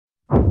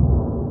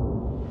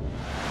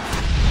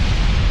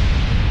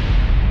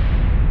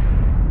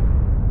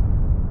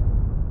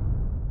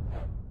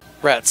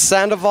We're at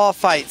Sandoval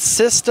Fight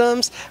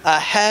Systems,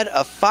 ahead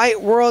of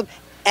FightWorld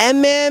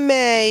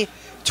MMA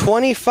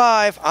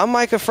 25. I'm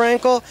Micah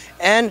Frankel,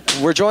 and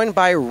we're joined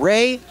by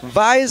Ray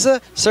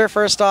Vaiza. Sir,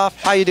 first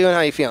off, how you doing?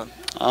 How you feeling?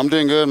 I'm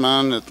doing good,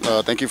 man.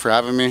 Thank you for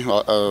having me.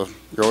 You're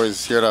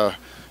always here to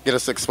get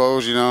us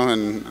exposed, you know,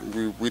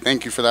 and we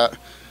thank you for that.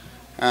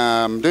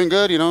 Doing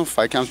good, you know.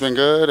 Fight camp's been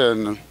good,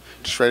 and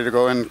just ready to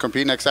go and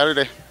compete next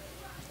Saturday.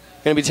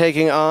 Going to be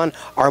taking on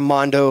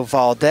Armando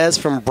Valdez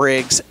from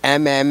Briggs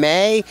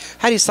MMA.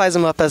 How do you size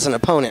him up as an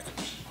opponent?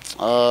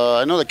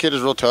 I know the kid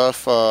is real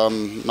tough.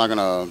 I'm not going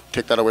to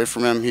take that away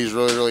from him. He's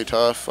really, really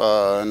tough.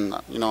 And,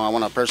 you know, I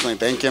want to personally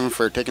thank him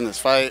for taking this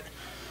fight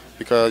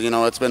because, you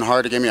know, it's been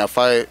hard to get me a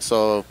fight.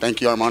 So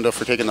thank you, Armando,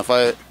 for taking the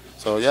fight.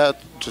 So, yeah,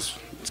 it's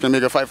going to be a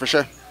good fight for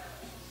sure.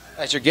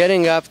 As you're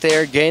getting up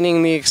there,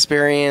 gaining the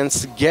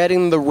experience,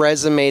 getting the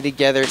resume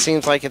together, it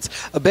seems like it's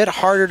a bit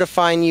harder to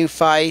find you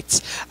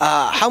fights.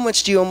 How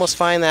much do you almost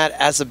find that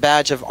as a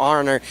badge of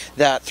honor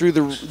that through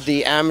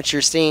the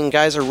amateur scene,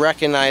 guys are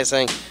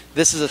recognizing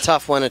this is a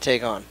tough one to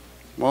take on?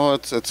 Well,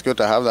 it's good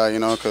to have that, you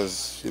know,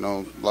 because, you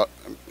know,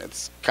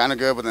 it's kind of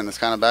good, but then it's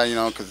kind of bad, you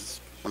know, because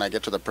when I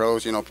get to the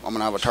pros, you know, I'm going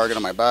to have a target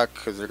on my back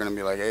because they're going to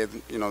be like, hey,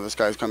 you know, this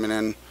guy's coming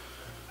in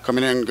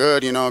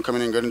good, you know,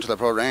 coming in good into the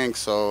pro ranks.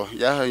 So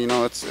yeah, you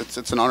know,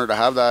 it's an honor to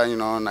have that, you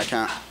know, and I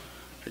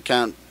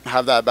can't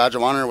have that badge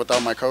of honor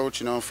without my coach,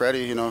 you know,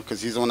 Freddy, you know,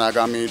 because he's the one that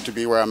got me to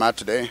be where I'm at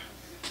today.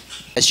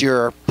 As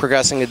you're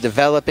progressing and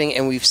developing,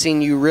 and we've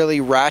seen you really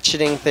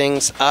ratcheting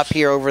things up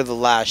here over the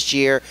last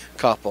year,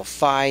 couple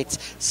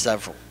fights,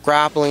 several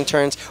grappling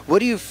turns. What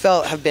do you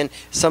felt have been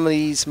some of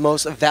these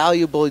most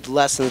valuable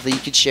lessons that you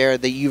could share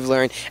that you've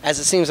learned, as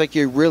it seems like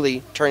you're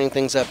really turning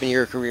things up in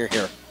your career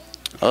here?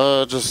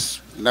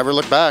 Just never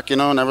look back, you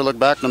know, never look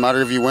back, no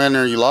matter if you win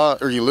or you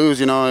lose,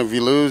 you know. If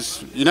you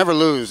lose, you never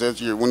lose.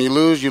 When you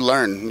lose, you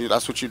learn.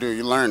 That's what you do,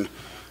 you learn.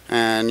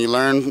 And you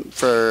learn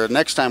for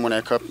next time when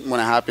it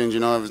happens,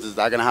 you know, is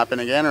that going to happen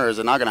again or is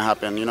it not going to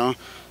happen, you know.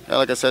 Yeah,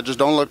 like I said, just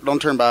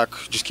don't turn back.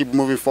 Just keep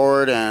moving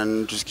forward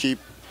and just keep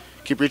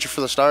reaching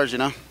for the stars, you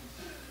know.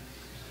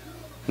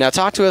 Now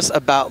talk to us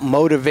about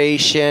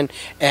motivation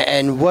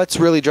and what's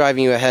really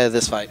driving you ahead of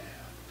this fight.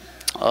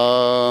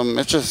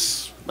 It's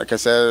just, like I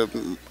said,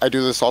 I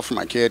do this all for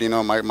my kid, you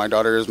know. My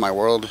daughter is my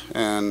world,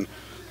 and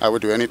I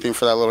would do anything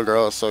for that little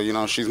girl. So, you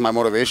know, she's my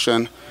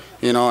motivation,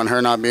 you know, and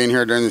her not being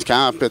here during this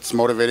camp, it's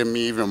motivated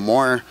me even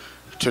more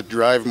to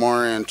drive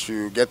more and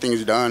to get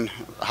things done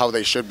how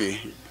they should be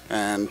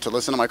and to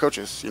listen to my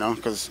coaches, you know,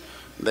 because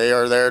they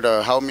are there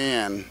to help me,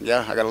 and,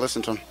 yeah, I got to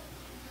listen to them.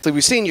 So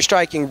we've seen your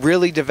striking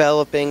really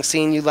developing,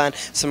 seen you land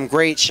some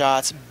great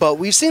shots, but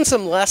we've seen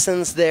some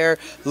lessons there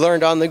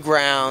learned on the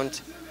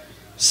ground.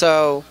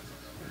 So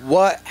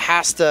what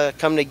has to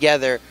come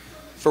together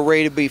for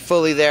Ray to be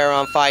fully there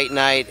on fight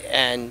night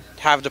and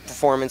have the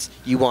performance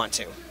you want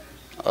to?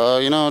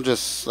 You know,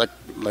 just like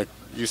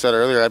you said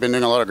earlier, I've been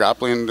doing a lot of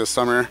grappling this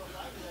summer,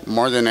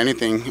 more than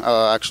anything.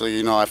 Actually,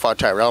 you know, I fought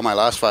Tyrell my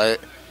last fight,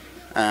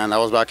 and that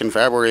was back in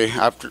February.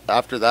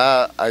 After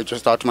that, I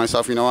just thought to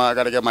myself, you know what, I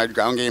got to get my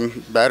ground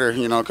game better,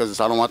 you know, because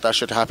I don't want that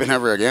shit to happen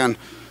ever again.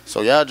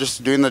 So yeah,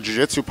 just doing the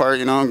jiu-jitsu part,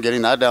 you know, and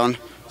getting that down.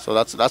 So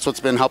that's what's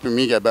been helping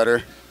me get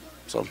better.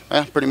 So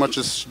yeah, pretty much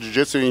just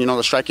jiu-jitsu. You know,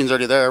 the striking's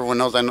already there. Everyone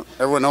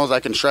knows I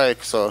can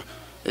strike. So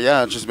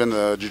yeah, it's just been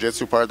the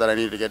jiu-jitsu part that I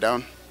needed to get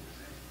down.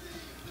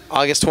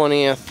 August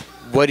 20th.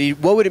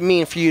 What would it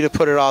mean for you to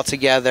put it all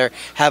together,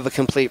 have a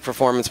complete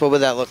performance? What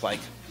would that look like?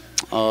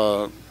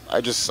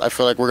 I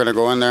feel like we're gonna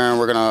go in there and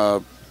we're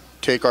gonna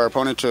take our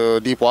opponent to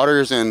deep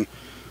waters, and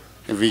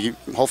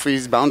hopefully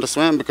he's bound to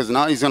swim, because if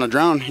not, he's gonna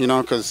drown. You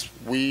know, because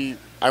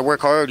I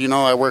work hard. You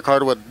know, I work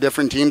hard with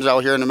different teams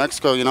out here in New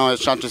Mexico. You know,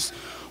 it's not just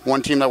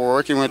one team that we're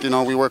working with. You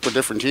know, we work with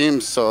different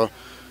teams, so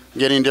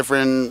getting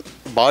different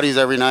bodies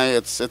every night,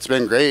 it's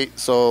been great.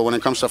 So when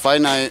it comes to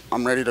fight night,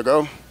 I'm ready to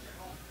go.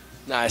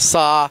 Now I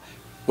saw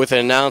with an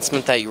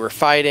announcement that you were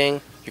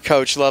fighting, your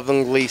coach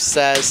lovingly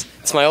says,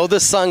 "It's my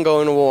oldest son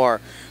going to war."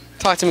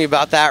 Talk to me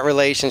about that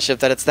relationship,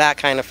 that it's that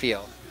kind of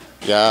feel.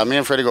 Yeah, me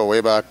and Freddy go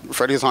way back.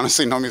 Freddy's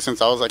honestly known me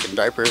since I was like in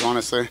diapers,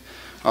 honestly.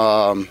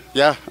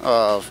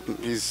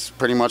 He's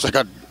pretty much I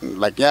got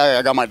my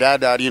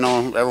dad, you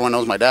know, everyone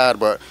knows my dad,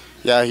 but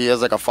yeah, he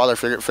is like a father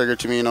figure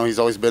to me, you know. He's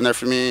always been there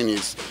for me, and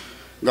he's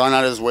gone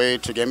out of his way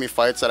to get me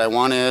fights that I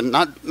wanted.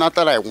 Not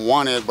that I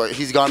wanted, but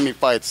he's gotten me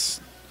fights,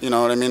 you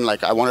know what I mean?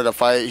 Like, I wanted a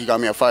fight, he got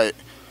me a fight.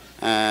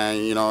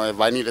 And, you know, if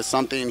I needed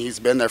something, he's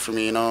been there for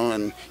me, you know,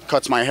 and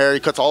cuts my hair. He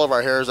cuts all of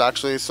our hairs,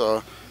 actually,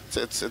 so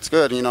it's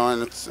good, you know,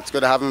 and it's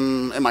good to have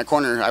him in my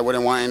corner. I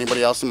wouldn't want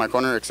anybody else in my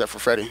corner except for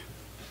Freddy.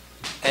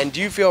 And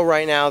do you feel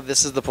right now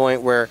this is the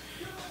point where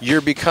you're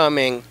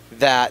becoming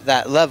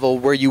that level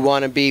where you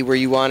want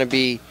to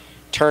be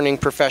turning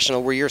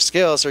professional, where your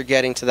skills are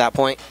getting to that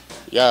point?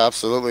 Yeah,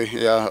 absolutely,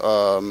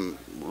 yeah.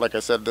 Like I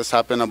said, this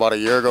happened about a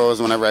year ago,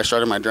 is whenever I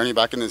started my journey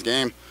back in this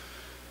game.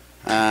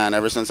 And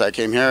ever since I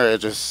came here,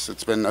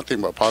 it's been nothing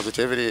but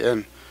positivity.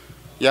 And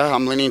yeah,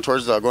 I'm leaning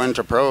towards going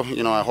to pro.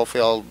 You know,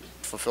 hopefully I'll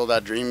fulfill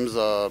that dreams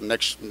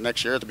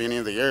next year at the beginning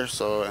of the year.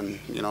 So, and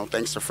you know,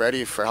 thanks to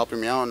Freddy for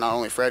helping me out. Not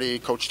only Freddy,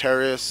 Coach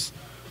Terrace.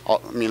 I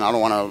mean, I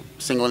don't want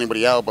to single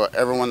anybody out, but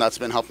everyone that's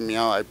been helping me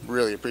out, I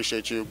really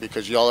appreciate you,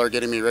 because y'all are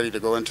getting me ready to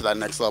go into that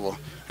next level.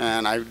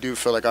 And I do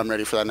feel like I'm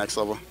ready for that next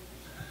level.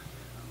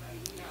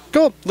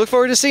 Cool. Look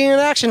forward to seeing you in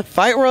action.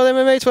 Fight World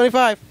MMA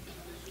 25.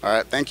 All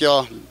right. Thank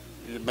y'all.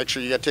 Make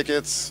sure you get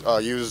tickets.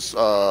 Use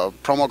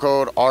promo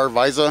code Ray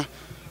Vaiza.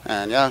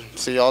 And yeah,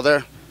 see y'all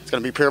there. It's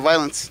going to be pure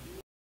violence.